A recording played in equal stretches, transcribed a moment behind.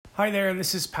Hi there,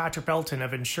 this is Patrick Belton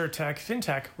of InsurTech,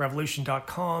 FinTech,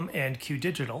 Revolution.com, and Q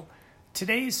Digital.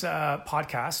 Today's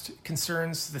podcast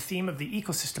concerns the theme of the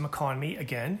ecosystem economy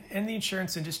again, and the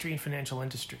insurance industry and financial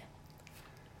industry.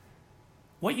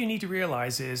 What you need to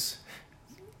realize is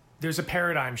there's a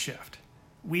paradigm shift.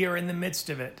 We are in the midst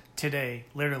of it today,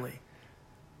 literally.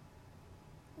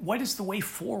 What is the way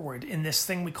forward in this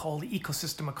thing we call the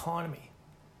ecosystem economy?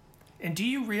 And do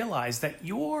you realize that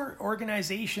your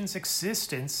organization's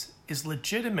existence is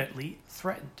legitimately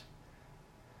threatened?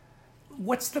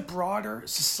 What's the broader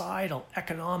societal,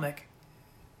 economic,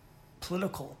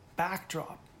 political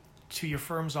backdrop to your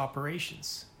firm's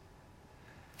operations?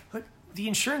 Look, the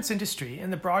insurance industry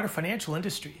and the broader financial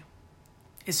industry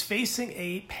is facing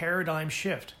a paradigm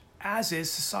shift, as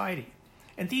is society.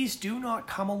 And these do not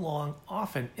come along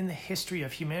often in the history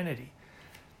of humanity.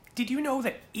 Did you know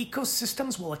that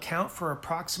ecosystems will account for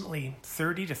approximately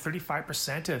 30 to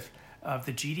 35% of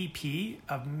the GDP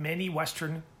of many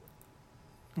Western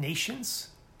nations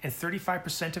and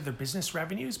 35% of their business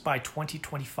revenues by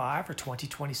 2025 or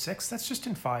 2026? That's just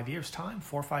in 5 years' time,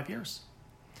 4 or 5 years.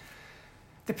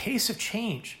 The pace of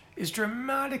change is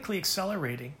dramatically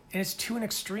accelerating, and it's to an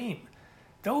extreme.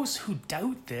 Those who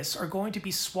doubt this are going to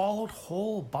be swallowed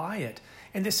whole by it.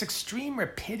 And this extreme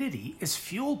rapidity is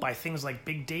fueled by things like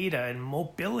big data and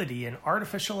mobility and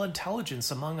artificial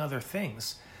intelligence, among other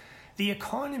things. The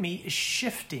economy is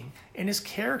shifting and is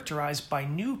characterized by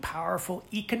new powerful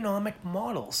economic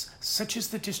models, such as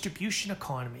the distribution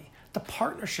economy, the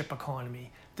partnership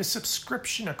economy, the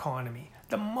subscription economy,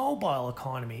 the mobile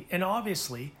economy, and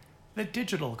obviously the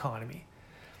digital economy.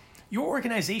 Your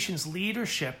organization's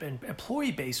leadership and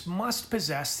employee base must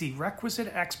possess the requisite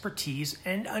expertise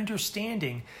and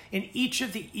understanding in each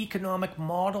of the economic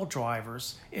model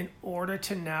drivers in order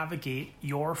to navigate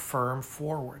your firm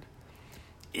forward.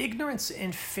 Ignorance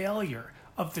and failure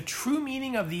of the true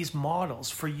meaning of these models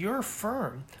for your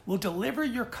firm will deliver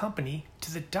your company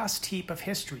to the dust heap of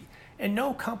history, and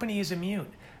no company is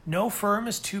immune. No firm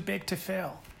is too big to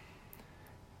fail.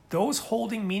 Those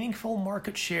holding meaningful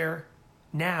market share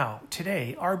now,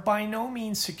 today, are by no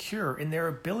means secure in their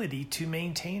ability to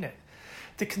maintain it.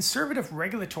 The conservative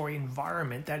regulatory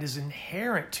environment that is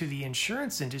inherent to the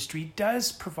insurance industry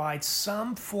does provide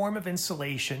some form of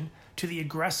insulation to the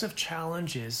aggressive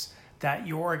challenges that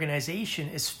your organization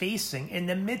is facing in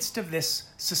the midst of this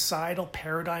societal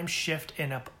paradigm shift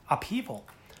and upheaval.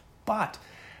 But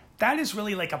that is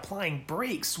really like applying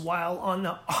brakes while on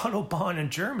the Autobahn in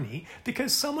Germany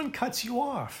because someone cuts you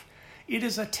off. It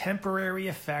is a temporary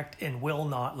effect and will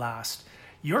not last.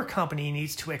 Your company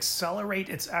needs to accelerate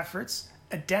its efforts,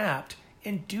 adapt,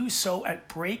 and do so at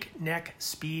breakneck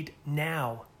speed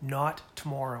now, not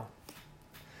tomorrow.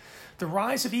 The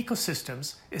rise of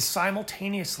ecosystems is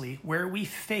simultaneously where we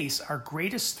face our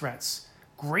greatest threats,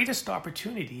 greatest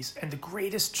opportunities, and the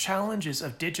greatest challenges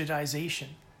of digitization.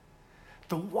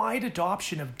 The wide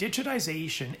adoption of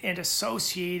digitization and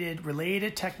associated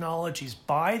related technologies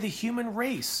by the human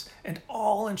race and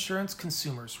all insurance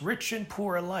consumers, rich and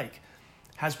poor alike,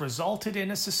 has resulted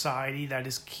in a society that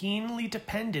is keenly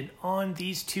dependent on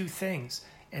these two things,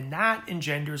 and that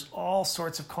engenders all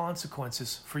sorts of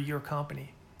consequences for your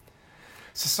company.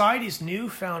 Society's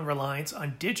newfound reliance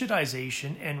on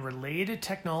digitization and related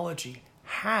technology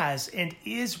has and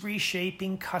is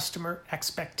reshaping customer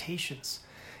expectations.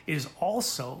 It is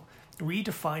also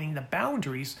redefining the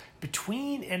boundaries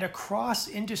between and across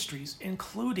industries,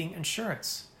 including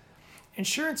insurance.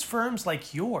 Insurance firms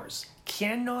like yours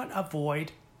cannot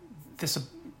avoid this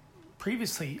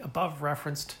previously above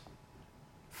referenced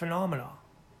phenomena.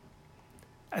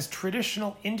 As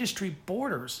traditional industry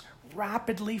borders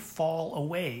rapidly fall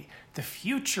away, the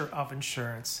future of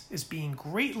insurance is being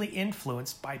greatly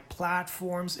influenced by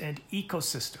platforms and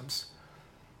ecosystems.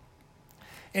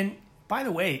 And by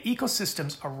the way,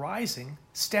 ecosystems arising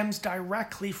stems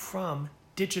directly from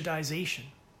digitization.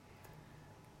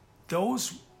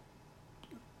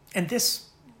 This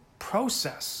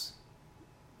process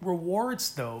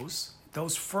rewards those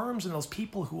firms and those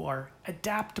people who are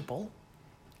adaptable,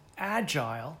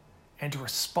 agile, and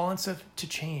responsive to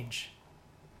change.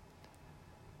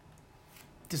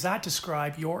 Does that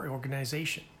describe your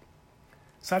organization?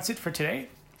 So that's it for today.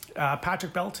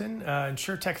 Patrick Belton,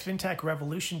 InsurTech, FinTech,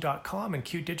 Revolution.com, and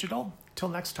Q Digital. Till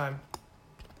next time.